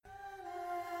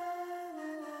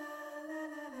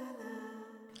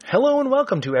Hello and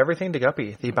welcome to Everything to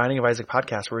Guppy, the Binding of Isaac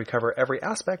podcast where we cover every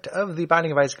aspect of the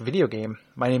Binding of Isaac video game.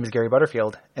 My name is Gary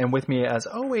Butterfield, and with me as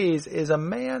always is a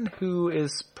man who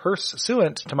is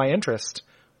pursuant to my interest,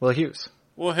 Will Hughes.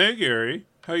 Well, hey Gary,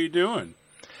 how you doing?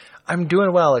 I'm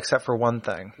doing well except for one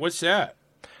thing. What's that?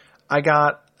 I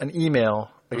got an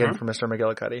email again from Mr.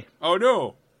 McGillicuddy. Oh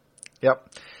no. Yep.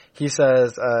 He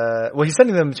says, he's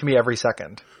sending them to me every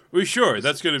second. Well, sure,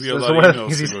 that's going to be a lot one of of the emails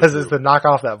things he to go says through. is to knock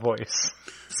off that voice.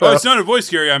 So, Oh, it's not a voice,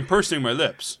 Gary. I'm pursing my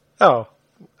lips. Oh,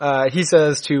 he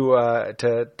says to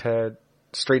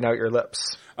straighten out your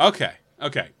lips. Okay,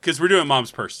 because we're doing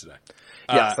Mom's Purse today.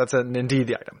 Yes, that's indeed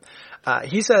the item.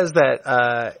 He says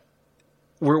that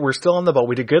we're still on the ball.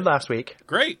 We did good last week.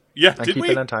 Great. Yeah, I did keep we?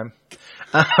 it on time.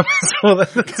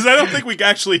 Because I don't think we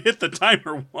actually hit the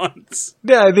timer once.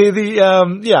 Yeah, but he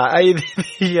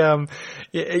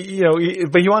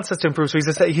wants us to improve. So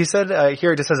he said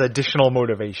here it just says additional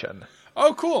motivation.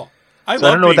 Oh, cool. I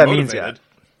don't know what that means motivated. yet.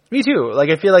 Me too. Like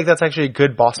I feel like that's actually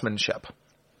good bossmanship.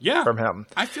 Yeah, from him.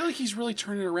 I feel like he's really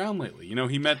turning it around lately. You know,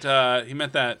 he met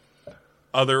that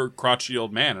other crotchety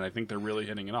old man, and I think they're really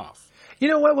hitting it off. You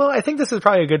know what? Well, I think this is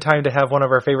probably a good time to have one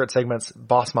of our favorite segments,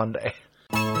 Boss Monday.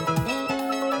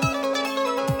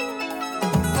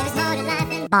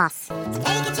 Boss. So take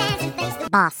a chance and face the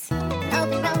boss.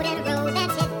 Open road and a road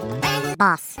that's hit.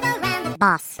 Boss. Around the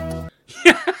boss.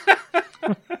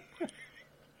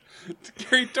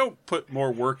 Gary, don't put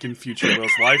more work in Future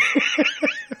Will's life.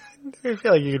 I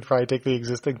feel like you could probably take the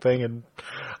existing thing and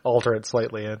alter it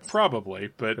slightly. It's Probably,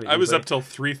 but I was up till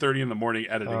 3:30 in the morning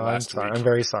editing last week. I'm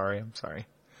very sorry. I'm sorry.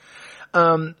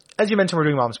 As you mentioned, we're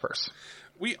doing Mom's Purse.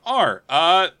 We are.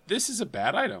 This is a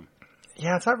bad item.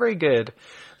 Yeah, it's not very good.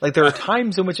 Like, there are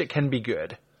times in which it can be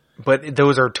good, but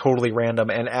those are totally random.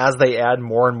 And as they add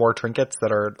more and more trinkets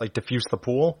that are, like, diffuse the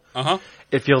pool,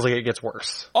 it feels like it gets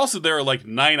worse. Also, there are, like,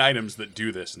 9 items that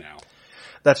do this now.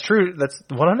 That's true. That's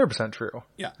 100% true.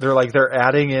 Yeah. They're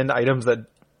adding in items that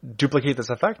duplicate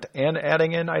this effect and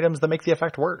adding in items that make the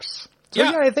effect worse. So,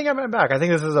 yeah I think I'm back. I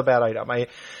think this is a bad item. I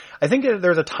think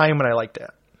there's a time when I liked it.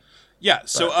 Yeah,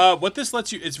 so what this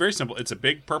lets you, it's very simple. It's a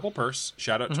big purple purse.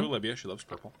 Shout out to Olivia. She loves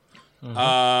purple.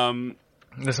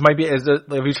 This might be, have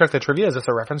you checked the trivia? Is this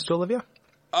a reference to Olivia?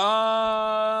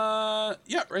 Yeah,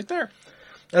 right there.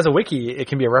 As a wiki, it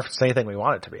can be a reference to anything we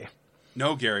want it to be.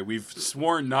 No, Gary, we've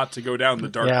sworn not to go down the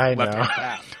dark I know. left-hand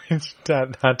path. It's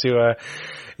not to,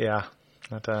 yeah.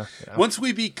 Once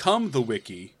we become the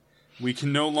wiki, we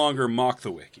can no longer mock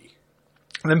the wiki.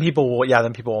 Then people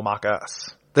will mock us.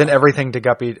 Then everything to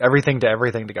Guppy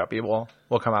will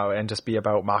come out and just be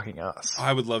about mocking us.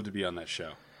 I would love to be on that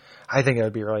show. I think it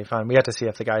would be really fun. We have to see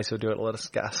if the guys who do it let us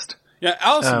guest. Yeah,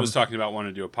 Allison was talking about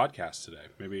wanting to do a podcast today.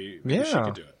 Maybe she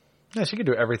could do it. Yeah, she could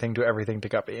do everything to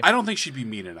Guppy. I don't think she'd be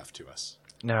mean enough to us.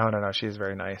 No, she's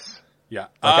very nice. Yeah.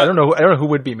 Like, I don't know who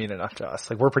would be mean enough to us.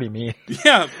 Like, we're pretty mean.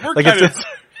 Yeah, we're like, kind of...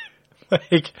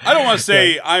 like, I don't want to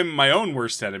say I'm my own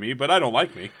worst enemy, but I don't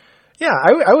like me. Yeah,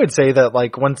 I would say that,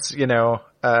 like, once, I'd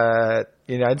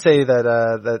say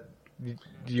that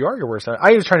you are your worst enemy.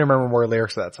 I was trying to remember more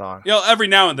lyrics of that song. You know, every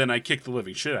now and then I kick the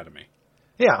living shit out of me.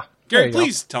 Yeah. Gary,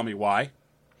 please tell me why.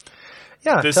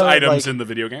 Yeah. This item's in the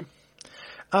video game?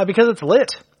 Because it's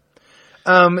lit.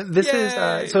 This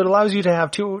Yay! is, so it allows you to have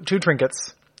two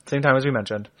trinkets, same time as we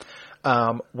mentioned.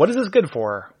 What is this good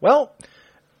for? Well,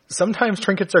 sometimes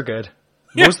trinkets are good.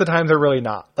 Yeah. Most of the time they're really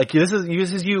not. Like, this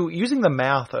is you using the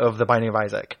math of the Binding of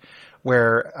Isaac,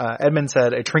 where Edmund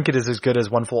said a trinket is as good as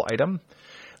one full item.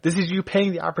 This is you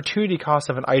paying the opportunity cost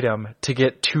of an item to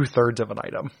get 2/3 of an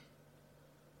item.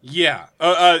 Yeah.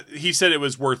 He said it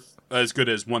was worth as good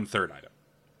as 1/3 item.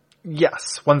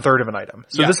 Yes, 1/3 of an item.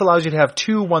 So this allows you to have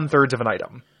 2 1/3 of an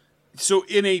item. So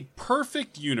in a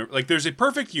perfect universe, like there's a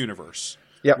perfect universe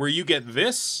where you get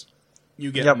this,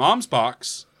 you get Mom's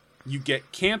Box, you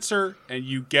get Cancer, and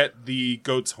you get the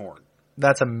Goat's Horn.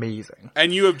 That's amazing.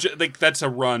 And you have, that's a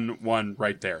run one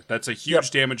right there. That's a huge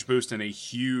damage boost and a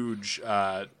huge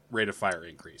rate of fire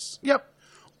increase. Yep.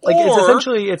 Like, it's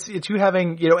essentially, it's you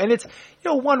having, and it's,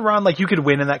 one run, like, you could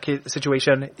win in that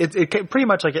situation. It pretty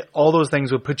much, like, all those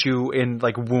things would put you in,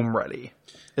 like, womb ready,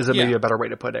 is maybe a better way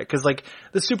to put it. Because, like,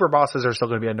 the super bosses are still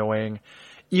going to be annoying.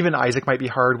 Even Isaac might be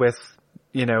hard with,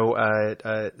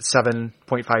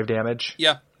 7.5 damage.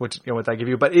 Yeah. Which, what that give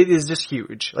you. But it is just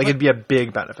huge. Like, it'd be a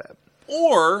big benefit.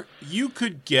 Or you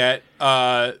could get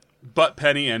Butt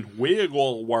Penny and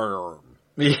Wiggle Worm.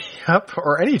 Yep,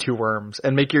 or any 2 worms,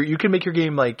 and you can make your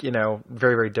game, like,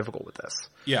 very, very difficult with this.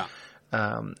 Yeah.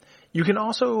 You can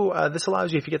also, this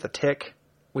allows you, if you get the tick,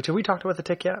 which, have we talked about the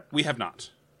tick yet? We have not.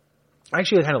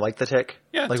 Actually, I kind of like the tick.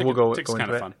 Yeah, like, we'll go tick's into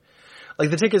kind of it. fun. Like,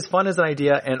 the tick is fun as an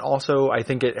idea, and also I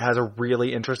think it has a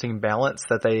really interesting balance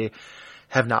that they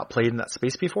have not played in that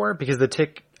space before, because the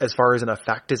tick, as far as an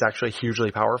effect, is actually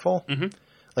hugely powerful. Mm-hmm.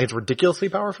 Like, it's ridiculously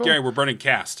powerful. Gary, we're burning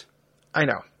cast. I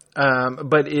know.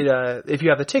 But if you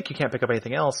have the tick, you can't pick up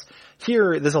anything else.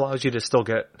 Here, this allows you to still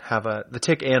have the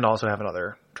tick and also have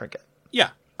another trinket. Yeah.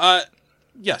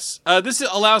 Yes. This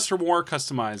allows for more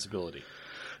customizability.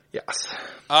 Yes.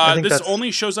 This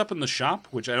only shows up in the shop,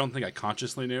 which I don't think I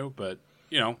consciously knew, but,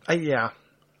 you know. Yeah.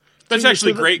 That's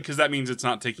actually great, because that means it's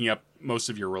not taking up most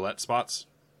of your roulette spots.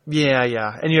 Yeah.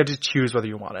 And you have to choose whether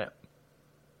you want it.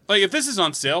 Like, if this is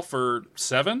on sale for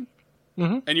 $7,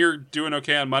 and you're doing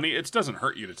okay on money, it doesn't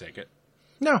hurt you to take it.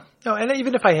 No. And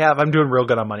even if I'm doing real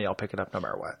good on money, I'll pick it up no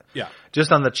matter what. Yeah.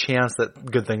 Just on the chance that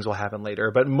good things will happen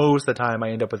later. But most of the time, I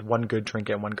end up with one good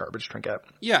trinket and one garbage trinket.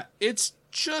 Yeah, it's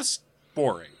just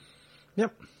boring.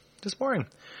 Yep. Just boring.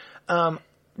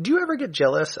 Do you ever get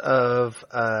jealous of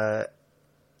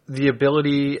the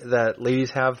ability that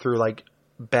ladies have through, like,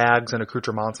 bags and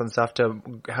accoutrements and stuff to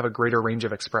have a greater range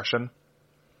of expression?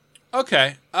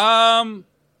 Okay.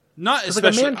 Not especially.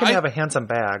 Like, a man can have a handsome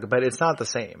bag, but it's not the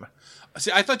same.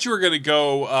 See, I thought you were going to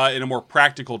go in a more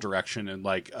practical direction and,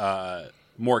 like,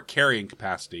 more carrying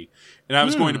capacity. And I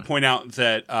was going to point out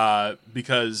that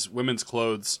because women's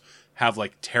clothes have,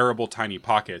 like, terrible tiny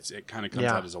pockets, it kind of comes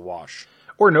out as a wash.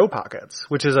 Or no pockets,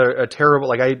 which is a terrible,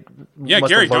 like,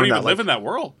 Gary, don't even live in that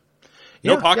world.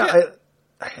 No pocket?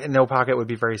 Yeah, no pocket would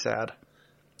be very sad.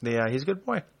 Yeah, he's a good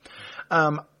boy.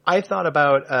 I thought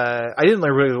about, I didn't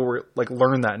really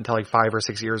learn that until like 5 or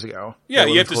 6 years ago. Yeah,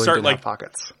 you have to start like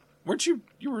pockets. Weren't you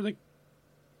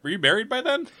were you married by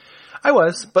then? I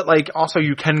was, but like also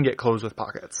you can get clothes with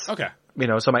pockets. Okay. You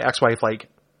know, so my ex-wife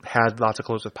had lots of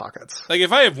clothes with pockets. Like,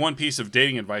 if I have one piece of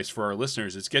dating advice for our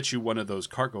listeners, it's get you one of those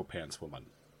cargo pants, woman.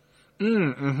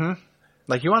 Mm-hmm.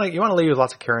 Like, you want a lady with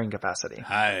lots of carrying capacity.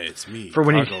 Hi, it's me,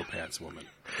 cargo pants woman.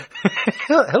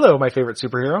 Hello, my favorite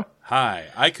superhero. Hi,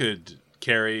 I could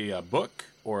carry a book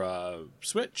or a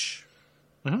Switch.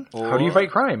 Mm-hmm. How do you fight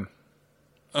crime?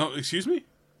 Oh, excuse me?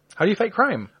 How do you fight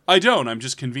crime? I don't. I'm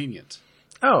just convenient.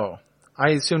 Oh, I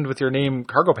assumed with your name,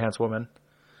 Cargo Pants Woman.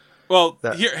 Well,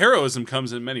 heroism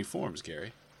comes in many forms,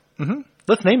 Gary. Mm-hmm.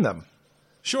 Let's name them.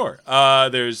 Sure.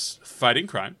 There's fighting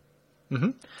crime.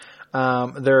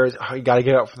 Mm-hmm. There's you gotta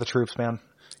give it up for the troops, man.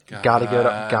 Gotta give it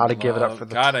up. Gotta give it up for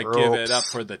the troops. Gotta give it up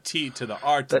for the T to the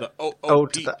R to the O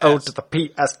to the O to the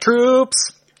PS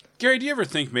troops. Gary, do you ever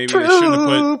think maybe they shouldn't have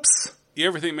put? You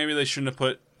ever think maybe they shouldn't have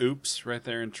put "oops" right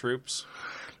there in troops?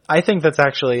 I think that's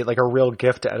actually like a real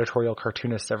gift to editorial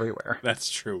cartoonists everywhere. That's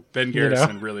true. Ben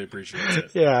Garrison really appreciates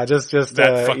it. Yeah, just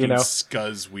that fucking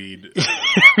scuzzweed.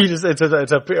 It's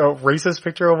a racist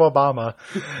picture of Obama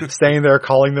standing there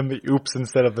calling them the oops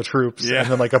instead of the troops, and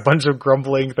then like a bunch of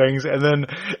grumbling things, and then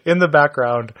in the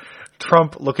background,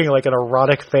 Trump looking like an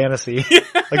erotic fantasy,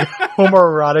 like a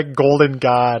homoerotic golden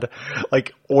god,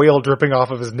 like oil dripping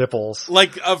off of his nipples.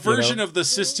 Like a version of the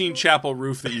Sistine Chapel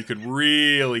roof that you could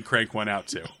really crank one out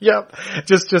to. Yep.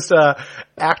 Just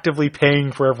actively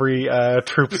paying for every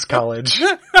troops college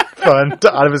fund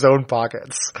out of his own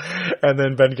pockets. And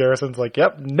then Ben Garrison's like,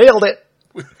 yep, nailed it.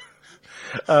 Boy,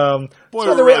 so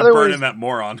we're really burning that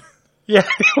moron. Yeah,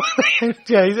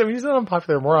 he's an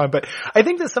unpopular moron, but I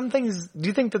think that some things, do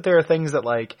you think that there are things that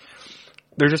like,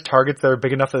 they're just targets that are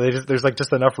big enough that there's like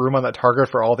just enough room on that target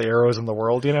for all the arrows in the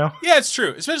world, you know? Yeah, it's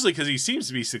true, especially because he seems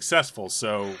to be successful,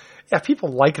 so. Yeah, people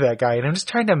like that guy, and I'm just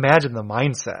trying to imagine the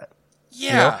mindset. Yeah,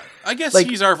 you know? I guess like,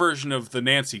 he's our version of the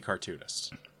Nancy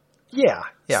cartoonist. Yeah,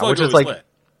 Sluggo which is like, lit.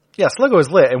 Yeah, Sluggo is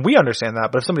lit, and we understand that,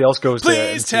 but if somebody else goes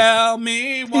Please tell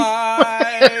me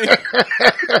why.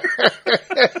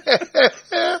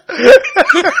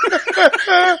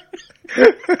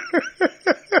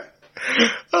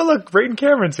 Oh, look, Brayden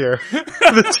Cameron's here.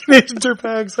 The Teenage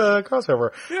Dirtbags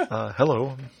crossover. Yeah.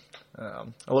 Hello.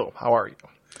 Hello, how are you?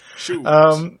 Shoot.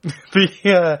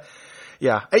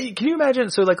 Yeah. Hey, can you imagine,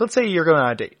 so like, let's say you're going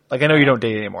on a date. Like, I know you don't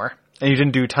date anymore, and you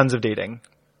didn't do tons of dating,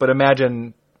 but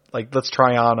imagine, like, let's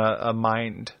try on a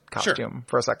mind costume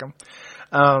for a second.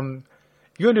 You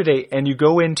go into a date, and you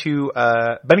go into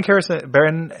Ben Garrison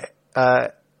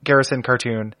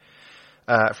cartoon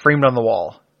framed on the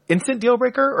wall. Instant deal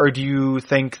breaker, or do you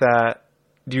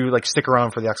like stick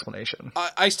around for the explanation?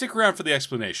 I stick around for the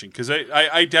explanation, because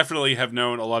I definitely have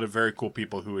known a lot of very cool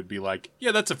people who would be like,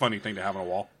 yeah, that's a funny thing to have on a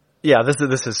wall. Yeah, this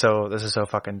is so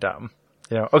fucking dumb.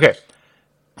 You know, okay.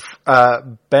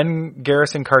 Ben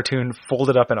Garrison cartoon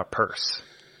folded up in a purse.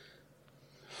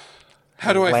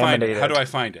 How do I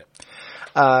find it?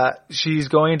 She's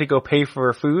going to go pay for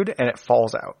her food, and it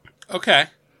falls out. Okay.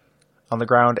 on the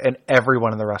ground, and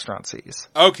everyone in the restaurant sees.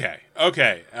 Okay.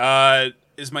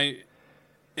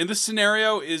 In this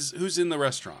scenario, who's in the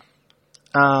restaurant?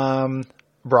 Barack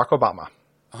Obama.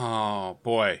 Oh,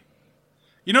 boy.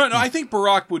 You know, no, I think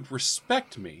Barack would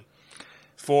respect me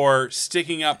for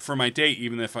sticking up for my date,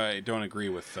 even if I don't agree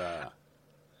with... I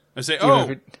say,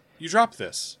 you dropped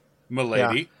this,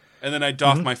 milady. Yeah. And then I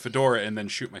doff my fedora and then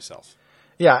shoot myself.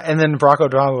 Yeah, and then Barack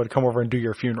Obama would come over and do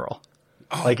your funeral.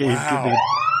 Oh, like, wow.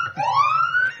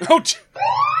 Oh shit.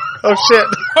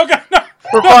 Oh, God, no.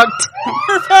 We're fucked.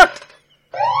 We're fucked.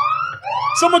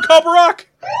 Someone call Barack.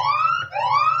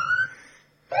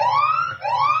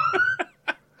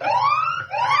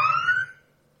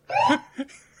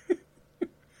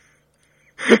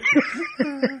 I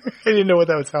didn't know what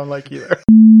that would sound like either.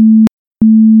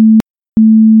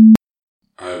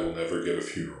 I will never get a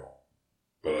funeral,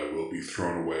 but I will be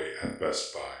thrown away at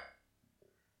Best Buy.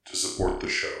 To support the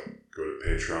show, go to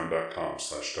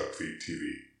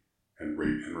patreon.com/duckfeedtv and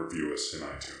rate and review us in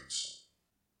iTunes.